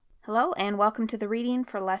Hello and welcome to the reading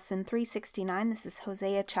for Lesson 369. This is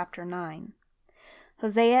Hosea chapter 9.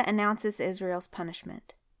 Hosea announces Israel's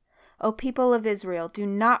punishment. O people of Israel, do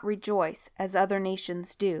not rejoice as other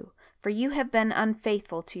nations do, for you have been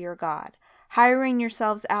unfaithful to your God, hiring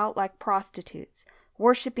yourselves out like prostitutes,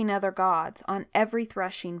 worshipping other gods on every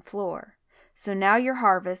threshing floor. So now your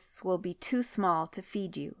harvests will be too small to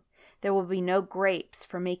feed you. There will be no grapes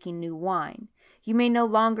for making new wine. You may no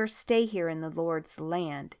longer stay here in the Lord's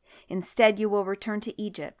land. Instead, you will return to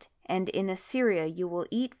Egypt, and in Assyria you will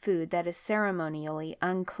eat food that is ceremonially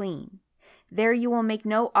unclean. There you will make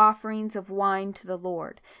no offerings of wine to the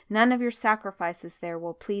Lord. None of your sacrifices there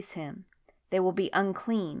will please him. They will be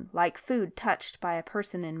unclean, like food touched by a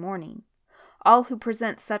person in mourning. All who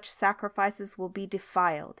present such sacrifices will be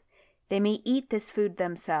defiled. They may eat this food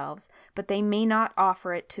themselves, but they may not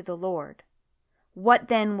offer it to the Lord. What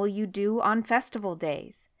then will you do on festival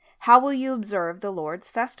days? How will you observe the Lord's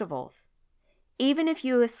festivals? Even if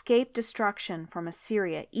you escape destruction from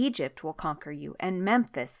Assyria, Egypt will conquer you, and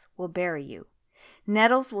Memphis will bury you.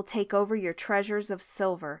 Nettles will take over your treasures of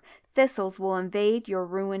silver. Thistles will invade your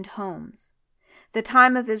ruined homes. The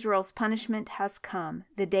time of Israel's punishment has come.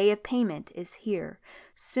 The day of payment is here.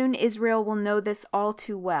 Soon Israel will know this all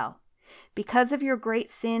too well. Because of your great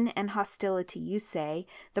sin and hostility, you say,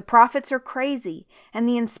 the prophets are crazy, and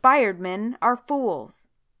the inspired men are fools.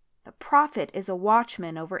 The prophet is a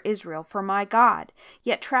watchman over Israel for my God,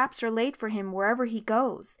 yet traps are laid for him wherever he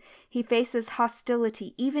goes. He faces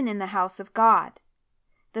hostility even in the house of God.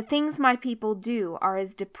 The things my people do are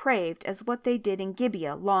as depraved as what they did in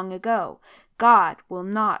Gibeah long ago. God will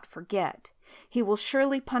not forget. He will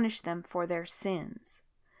surely punish them for their sins.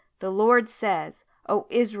 The Lord says, O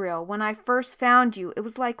Israel, when I first found you, it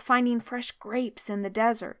was like finding fresh grapes in the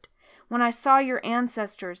desert. When I saw your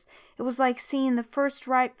ancestors, it was like seeing the first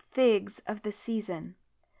ripe figs of the season.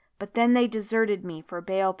 But then they deserted me for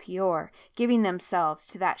Baal Peor, giving themselves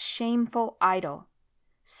to that shameful idol.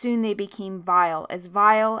 Soon they became vile as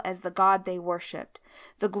the God they worshipped.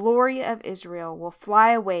 The glory of Israel will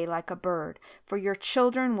fly away like a bird, for your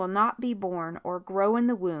children will not be born or grow in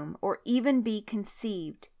the womb or even be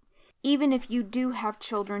conceived. Even if you do have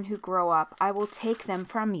children who grow up, I will take them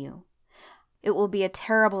from you. It will be a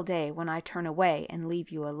terrible day when I turn away and leave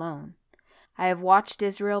you alone. I have watched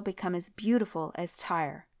Israel become as beautiful as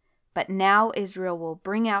Tyre, but now Israel will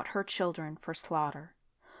bring out her children for slaughter.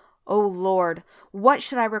 O Lord, what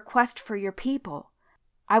should I request for your people?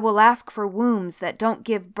 I will ask for wombs that don't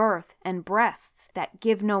give birth and breasts that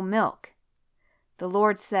give no milk. The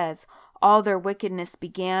Lord says, all their wickedness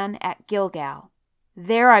began at Gilgal.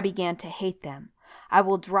 There I began to hate them. I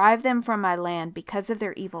will drive them from my land because of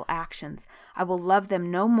their evil actions. I will love them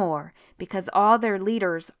no more, because all their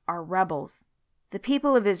leaders are rebels. The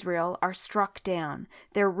people of Israel are struck down.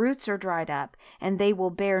 Their roots are dried up, and they will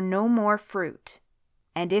bear no more fruit.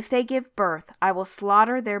 And if they give birth, I will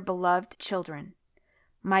slaughter their beloved children.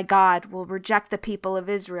 My God will reject the people of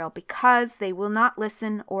Israel because they will not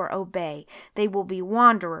listen or obey. They will be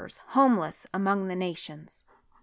wanderers, homeless among the nations.